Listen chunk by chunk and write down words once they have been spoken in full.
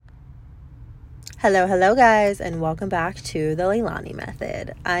Hello guys, and welcome back to the Leilani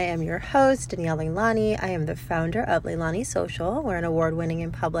Method. I am your host, Danielle Leilani. I am the founder of Leilani Social. We're an award-winning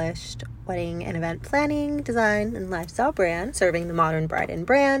and published wedding and event planning, design, and lifestyle brand serving the modern bride and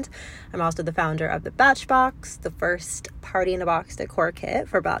brand. I'm also the founder of the Batch Box, the first party-in-a-box decor kit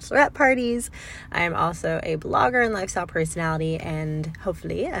for bachelorette parties. I am also a blogger and lifestyle personality, and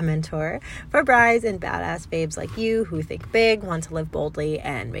hopefully a mentor for brides and badass babes like you who think big, want to live boldly,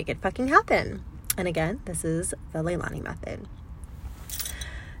 and make it fucking happen. And again, this is the Leilani Method.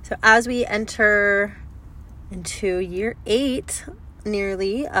 So as we enter into year 8,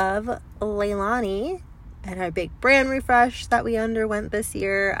 nearly, of Leilani and our big brand refresh that we underwent this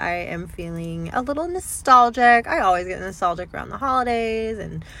year, I am feeling a little nostalgic. I always get nostalgic around the holidays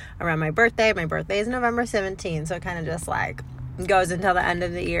and around my birthday. My birthday is November 17th, so it kind of just like goes until the end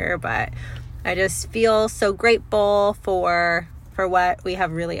of the year. But I just feel so grateful for what we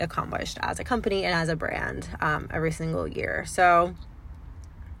have really accomplished as a company and as a brand every single year. So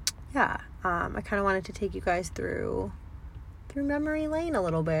yeah, I kind of wanted to take you guys through memory lane a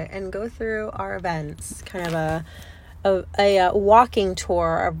little bit and go through our events, kind of a walking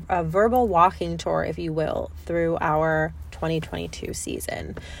tour, a verbal walking tour, if you will, through our 2022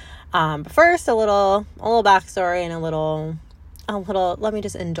 season. But first, a little backstory and a little, let me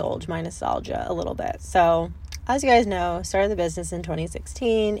just indulge my nostalgia a little bit. So as you guys know, started the business in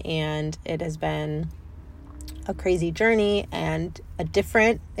 2016, and it has been a crazy journey and a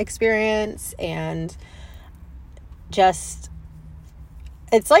different experience, and just,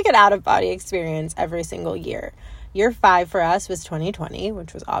 it's like an out-of-body experience every single year. Year 5 for us was 2020,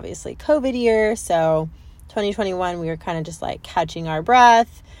 which was obviously COVID year, so 2021, we were kind of just like catching our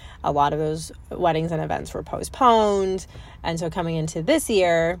breath. A lot of those weddings and events were postponed, and so coming into this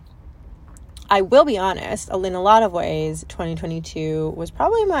year, I will be honest, in a lot of ways, 2022 was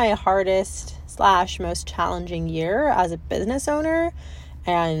probably my hardest / most challenging year as a business owner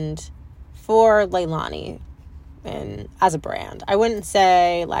and for Leilani and as a brand. I wouldn't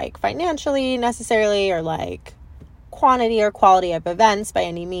say like financially necessarily or like quantity or quality of events by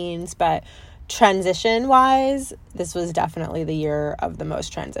any means, but transition wise, this was definitely the year of the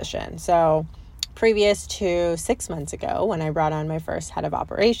most transition. So previous to 6 months ago, when I brought on my first head of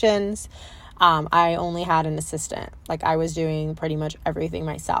operations, I only had an assistant. Like, I was doing pretty much everything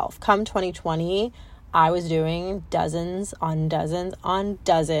myself. Come 2020, I was doing dozens on dozens on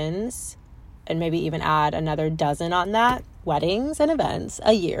dozens, and maybe even add another dozen on that, weddings and events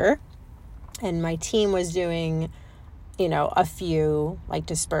a year. And my team was doing, a few, like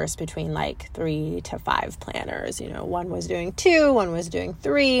dispersed between like 3 to 5 planners. One was doing 2, one was doing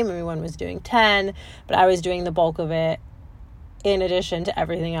 3, maybe one was doing 10, but I was doing the bulk of it, in addition to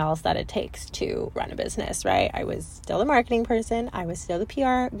everything else that it takes to run a business, right? I was still the marketing person. I was still the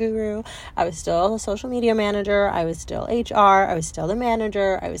PR guru. I was still a social media manager. I was still HR. I was still the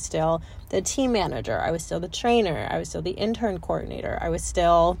manager. I was still the team manager. I was still the trainer. I was still the intern coordinator. I was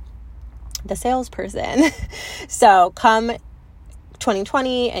still the salesperson. So come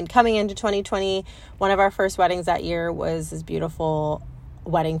 2020 and coming into 2020, one of our first weddings that year was this beautiful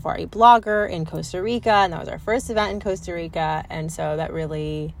wedding for a blogger in Costa Rica, and that was our first event in Costa Rica, and so I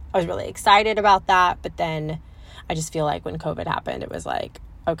was really excited about that. But then I just feel like when COVID happened, it was like,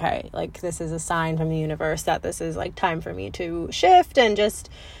 okay, like this is a sign from the universe that this is like time for me to shift and just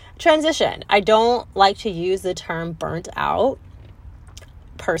transition. I don't like to use the term burnt out.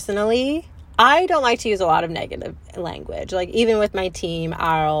 Personally, I don't like to use a lot of negative language. Like, even with my team,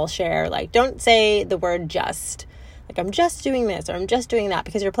 I'll share, like, don't say the word just. Like, I'm just doing this or I'm just doing that,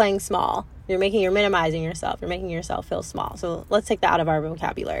 because you're playing small. You're minimizing yourself. You're making yourself feel small. So let's take that out of our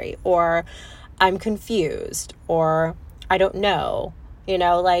vocabulary. Or I'm confused, or I don't know.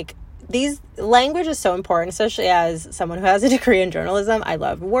 Like, these language is so important, especially as someone who has a degree in journalism. I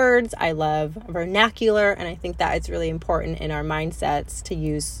love words. I love vernacular. And I think that it's really important in our mindsets to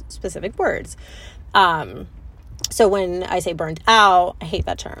use specific words. So when I say burnt out, I hate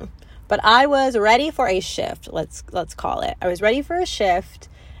that term. But I was ready for a shift, let's call it. I was ready for a shift,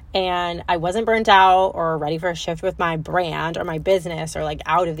 and I wasn't burnt out or ready for a shift with my brand or my business or like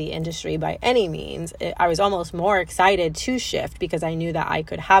out of the industry by any means. I was almost more excited to shift because I knew that I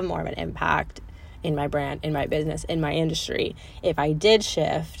could have more of an impact in my brand, in my business, in my industry if I did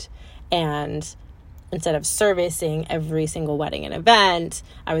shift. And instead of servicing every single wedding and event,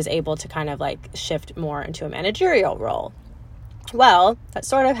 I was able to kind of like shift more into a managerial role. Well, that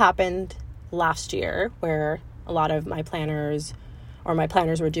sort of happened last year, where a lot of my planners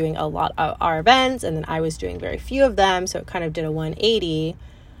were doing a lot of our events, and then I was doing very few of them. So it kind of did a 180.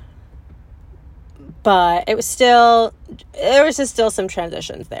 But there was just still some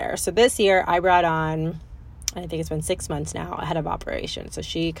transitions there. So this year I brought on, I think it's been 6 months now, a head of operations. So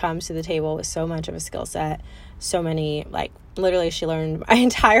she comes to the table with so much of a skill set, so many, like, literally she learned my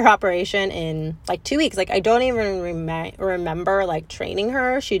entire operation in like 2 weeks. Like, I don't even remember like training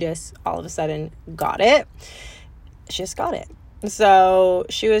her. She just all of a sudden got it. She just got it. So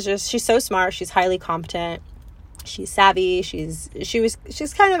she's so smart. She's highly competent. She's savvy. She's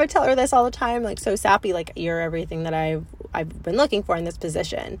kind of, I tell her this all the time, like, so sappy, like, you're everything that I've been looking for in this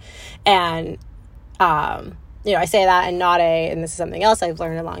position. And, I say that and and this is something else I've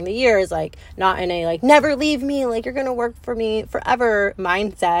learned along the years, like, not in a, like, never leave me, like, you're going to work for me forever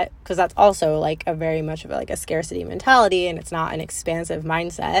mindset, because that's also, like, a very much of a scarcity mentality, and it's not an expansive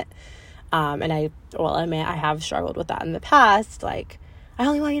mindset. And I will admit I have struggled with that in the past, like, I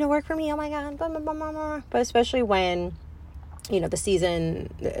only want you to work for me, oh my God, blah, blah, blah, blah, blah. But especially when,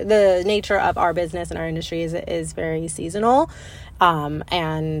 the nature of our business and our industry is very seasonal,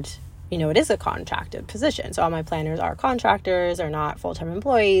 and it is a contracted position. So all my planners are contractors, are not full-time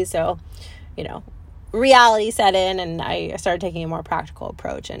employees. So, reality set in, and I started taking a more practical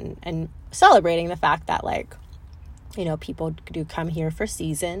approach and celebrating the fact that, like, people do come here for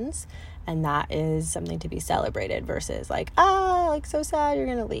seasons, and that is something to be celebrated versus like, so sad you're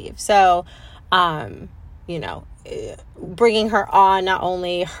going to leave. So, bringing her on, not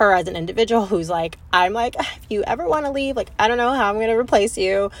only her as an individual who's like, I'm like, if you ever want to leave, like, I don't know how I'm going to replace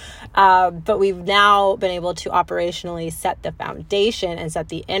you. But we've now been able to operationally set the foundation and set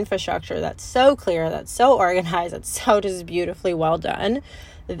the infrastructure that's so clear, that's so organized, that's so just beautifully well done,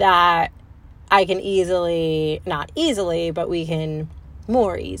 that I can not easily, but we can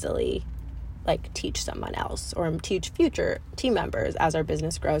more easily, like, teach someone else or teach future team members as our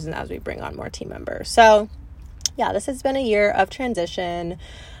business grows and as we bring on more team members. So yeah, this has been a year of transition.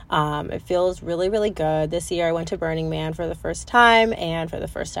 It feels really, really good. This year I went to Burning Man for the first time, and for the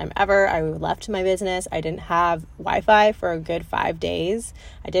first time ever, I left my business. I didn't have Wi-Fi for a good 5 days.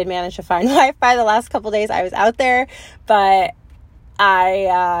 I did manage to find Wi-Fi the last couple days I was out there, but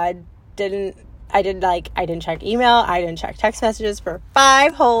I didn't check email. I didn't check text messages for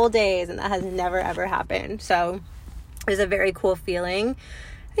 5 whole days, and that has never, ever happened. So it was a very cool feeling.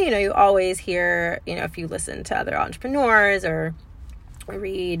 You always hear, if you listen to other entrepreneurs or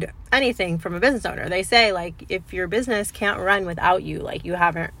read anything from a business owner, they say, like, if your business can't run without you, like, you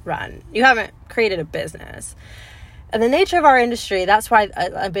haven't created a business. And the nature of our industry, that's why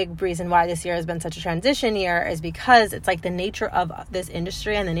a big reason why this year has been such a transition year, is because it's like the nature of this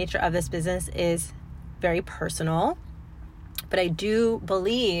industry and the nature of this business is very personal. But I do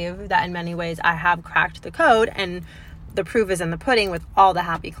believe that in many ways I have cracked the code, and the proof is in the pudding with all the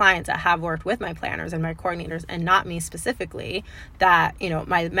happy clients that have worked with my planners and my coordinators, and not me specifically, that,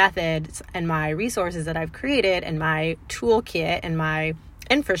 my methods and my resources that I've created and my toolkit and my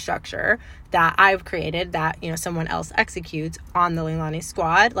infrastructure that I've created that, someone else executes on the Leilani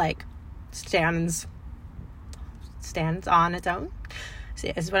squad, like, stands on its own. So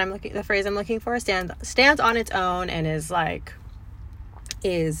is the phrase I'm looking for, stands on its own, and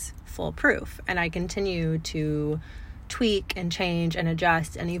is foolproof. And I continue to tweak and change and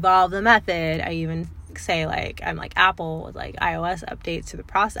adjust and evolve the method. I even say, like, I'm like Apple with, like, iOS updates to the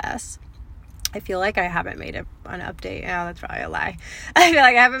process. I feel like I haven't made an update. Oh, that's probably a lie. I feel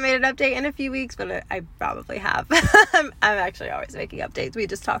like I haven't made an update in a few weeks, but I probably have. I'm actually always making updates. We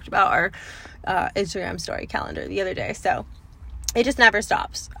just talked about our Instagram story calendar the other day. So it just never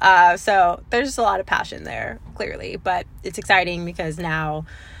stops. So there's just a lot of passion there, clearly. But it's exciting because now,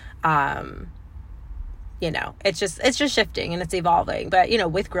 it's just shifting and it's evolving. But,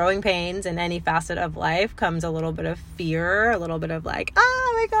 with growing pains in any facet of life comes a little bit of fear, a little bit of like, oh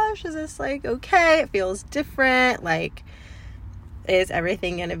my gosh, is this, like, okay? It feels different. Like, is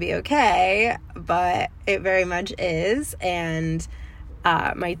everything going to be okay? But it very much is. And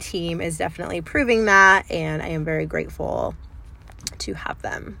my team is definitely proving that. And I am very grateful to have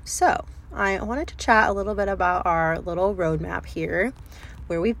them. So I wanted to chat a little bit about our little roadmap here,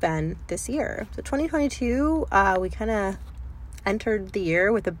 where we've been this year. So 2022, we kind of entered the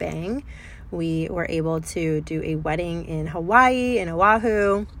year with a bang. We were able to do a wedding in Hawaii, in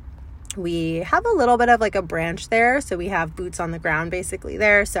Oahu. We have a little bit of like a branch there, so we have boots on the ground basically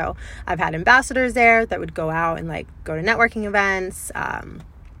there. So I've had ambassadors there that would go out and like go to networking events,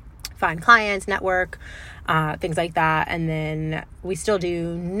 find clients, network, things like that. And then we still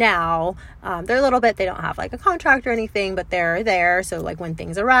do now. They're a little bit, they don't have like a contract or anything, but they're there. So like when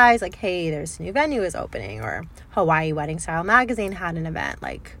things arise, like, hey, there's a new venue is opening, or Hawaii Wedding Style Magazine had an event,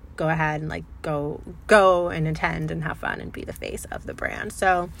 like go ahead and like go and attend and have fun and be the face of the brand.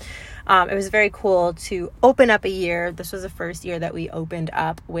 So it was very cool to open up a year. This was the first year that we opened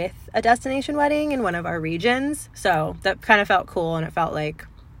up with a destination wedding in one of our regions. So that kind of felt cool, and it felt like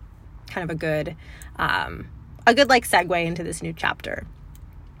kind of a good like segue into this new chapter.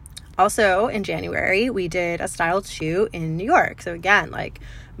 Also in January, we did a styled shoot in New York. So again, like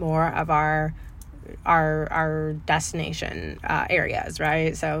more of our destination areas,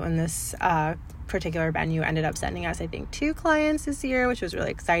 right? So in this particular venue ended up sending us, I think, 2 clients this year, which was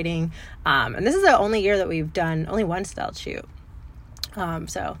really exciting. And this is the only year that we've done only one styled shoot.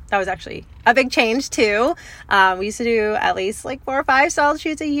 So that was actually a big change too. We used to do at least like 4 or 5 styled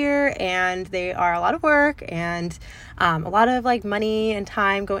shoots a year, and they are a lot of work and a lot of like money and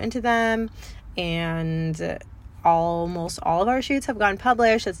time go into them. And almost all of our shoots have gone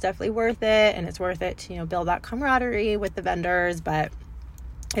published. It's definitely worth it, and it's worth it to, build that camaraderie with the vendors, but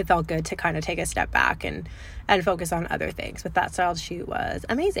it felt good to kind of take a step back and focus on other things. But that styled shoot was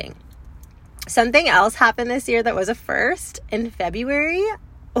amazing. Something else happened this year that was a first. In February,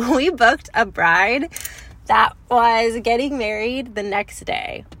 we booked a bride that was getting married the next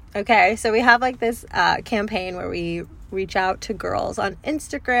day. Okay, so we have like this campaign where we reach out to girls on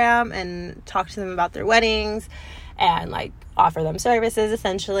Instagram and talk to them about their weddings and like offer them services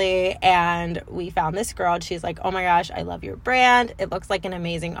essentially. And we found this girl, and she's like, oh my gosh, I love your brand. It looks like an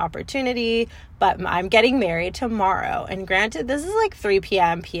amazing opportunity, but I'm getting married tomorrow. And granted, this is like 3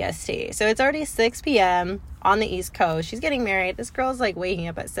 p.m. PST. So it's already 6 p.m. on the East Coast. She's getting married. This girl's like waking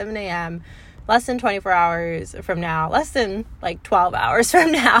up at 7 a.m. less than 24 hours from now, less than like 12 hours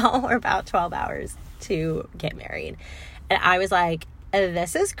from now, or about 12 hours to get married. And I was like,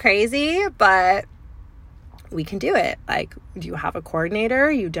 this is crazy, but we can do it. Like, do you have a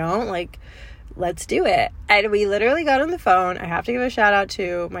coordinator? You don't? Like, let's do it. And we literally got on the phone. I have to give a shout out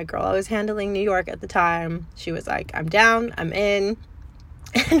to my girl I was handling New York at the time. She was like, I'm down, I'm in.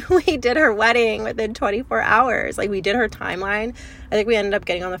 And we did her wedding within 24 hours. Like, we did her timeline. I think we ended up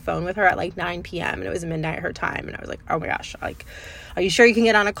getting on the phone with her at like 9 p.m. and it was midnight her time. And I was like, oh my gosh, like, are you sure you can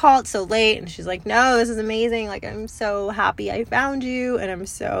get on a call? It's so late. And she's like, no, this is amazing. Like, I'm so happy I found you. And I'm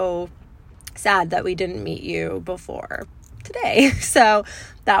so sad that we didn't meet you before today. So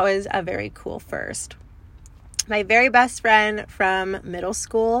that was a very cool first. My very best friend from middle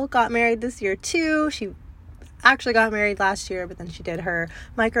school got married this year too. She actually got married last year, but then she did her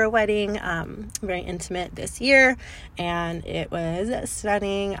micro wedding, very intimate this year, and it was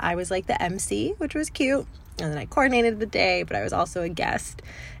stunning. I was like the MC, which was cute, and then I coordinated the day, but I was also a guest,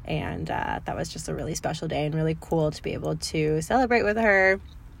 and that was just a really special day and really cool to be able to celebrate with her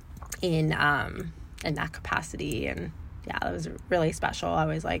in that capacity. And yeah, that was really special. I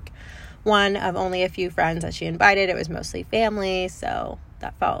was like one of only a few friends that she invited. It was mostly family, so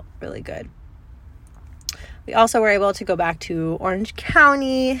that felt really good. We also were able to go back to Orange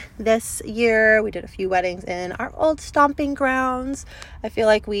County this year. We did a few weddings in our old stomping grounds. I feel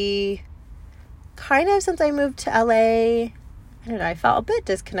like we kind of, since I moved to LA, I don't know, I felt a bit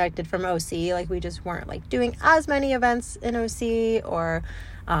disconnected from OC. Like, we just weren't like doing as many events in OC, or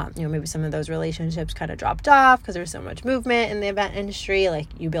maybe some of those relationships kind of dropped off because there's so much movement in the event industry. Like,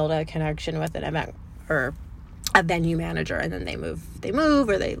 you build a connection with an event or a venue manager, and then they move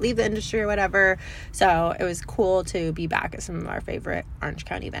or they leave the industry or whatever. So it was cool to be back at some of our favorite Orange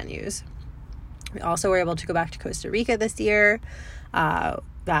County venues. We also were able to go back to Costa Rica this year.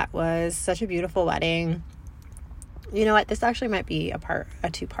 That was such a beautiful wedding. You know what? This actually might be a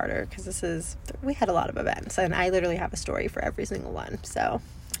two-parter, because we had a lot of events, and I literally have a story for every single one. So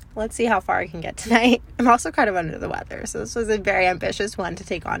let's see how far I can get tonight. I'm also kind of under the weather, so this was a very ambitious one to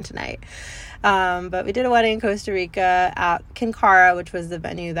take on tonight. But we did a wedding in Costa Rica at Kincara, which was the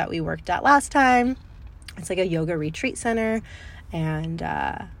venue that we worked at last time. It's like a yoga retreat center, and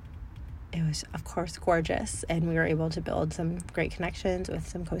it was, of course, gorgeous. And we were able to build some great connections with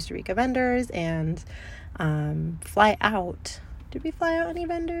some Costa Rica vendors and fly out. Did we fly out any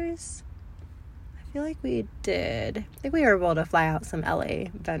vendors? I feel like we did. I think we were able to fly out some LA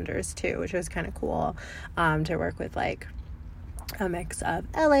vendors too, which was kind of cool, to work with like a mix of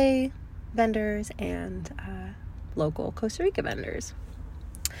LA vendors and local Costa Rica vendors.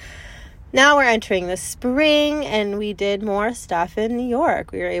 Now we're entering the spring, and we did more stuff in New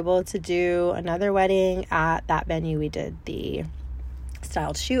York. We were able to do another wedding at that venue we did the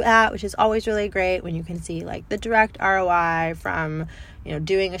styled shoot at, which is always really great when you can see like the direct ROI from,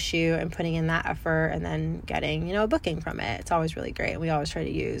 doing a shoot and putting in that effort and then getting, a booking from it. It's always really great. We always try to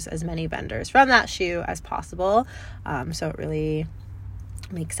use as many vendors from that shoot as possible. So it really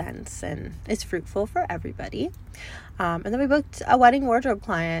makes sense and is fruitful for everybody. And then we booked a wedding wardrobe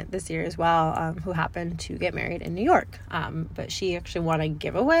client this year as well, who happened to get married in New York. But she actually won a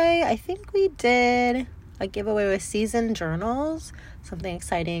giveaway. I think we did a giveaway with Season Journals, something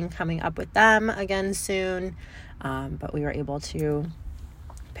exciting coming up with them again soon. But we were able to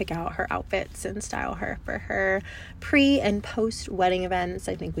pick out her outfits and style her for her pre and post wedding events.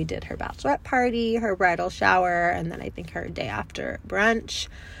 I think we did her bachelorette party, her bridal shower, and then I think her day after brunch,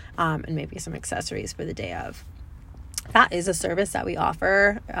 and maybe some accessories for the day of. That is a service that we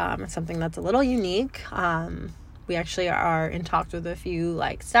offer, something that's a little unique. We actually are in talks with a few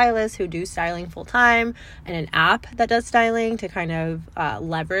like stylists who do styling full time, and an app that does styling to kind of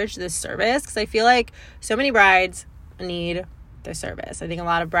leverage this service, because I feel like so many brides need the service. I think a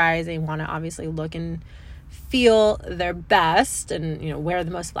lot of brides, they want to obviously look and feel their best and, you know, wear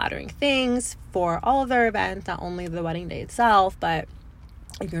the most flattering things for all of their events, not only the wedding day itself. But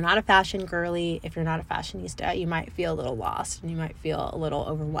if you're not a fashion girly, if you're not a fashionista, you might feel a little lost and you might feel a little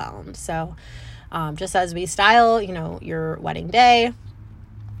overwhelmed. So just as we style, you know, your wedding day,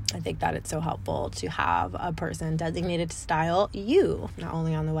 I think that it's so helpful to have a person designated to style you, not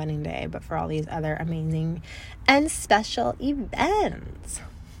only on the wedding day, but for all these other amazing and special events.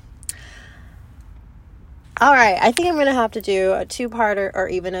 All right, I think I'm going to have to do a 2-parter or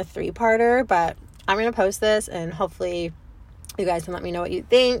even a 3-parter, but I'm going to post this and hopefully you guys can let me know what you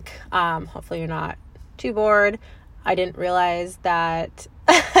think. Hopefully you're not too bored. I didn't realize that,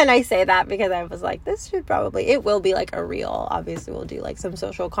 and I say that because I was like, it will be like a reel. Obviously we'll do like some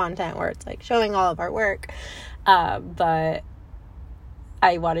social content where it's like showing all of our work. But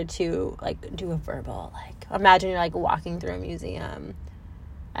I wanted to like do a verbal, like imagine you're like walking through a museum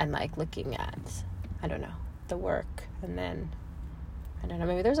and like looking at, I don't know, the work, and then, I don't know,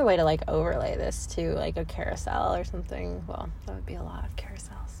 maybe there's a way to like overlay this to like a carousel or something. Well, that would be a lot of carousels.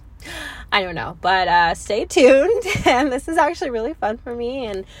 I don't know, but stay tuned. And this is actually really fun for me.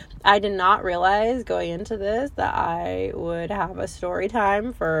 And I did not realize going into this that I would have a story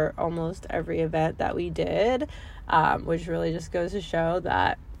time for almost every event that we did, which really just goes to show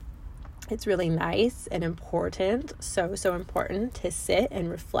that it's really nice and important, so important to sit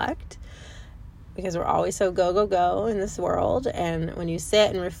and reflect, because we're always so go in this world. And when you sit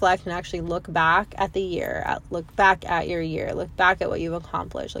and reflect and actually look back at the year, look back at your year, look back at what you've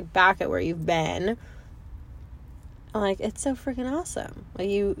accomplished, look back at where you've been, like, it's so freaking awesome. Like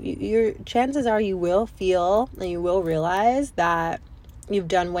your chances are you will feel and you will realize that you've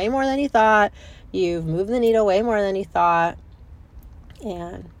done way more than you thought, you've moved the needle way more than you thought,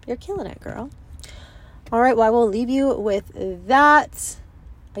 and you're killing it, girl. All right, well, I will leave you with that.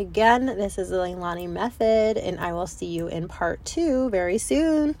 Again, this is the Leilani Method, and I will see you in part 2 very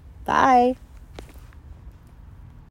soon. Bye.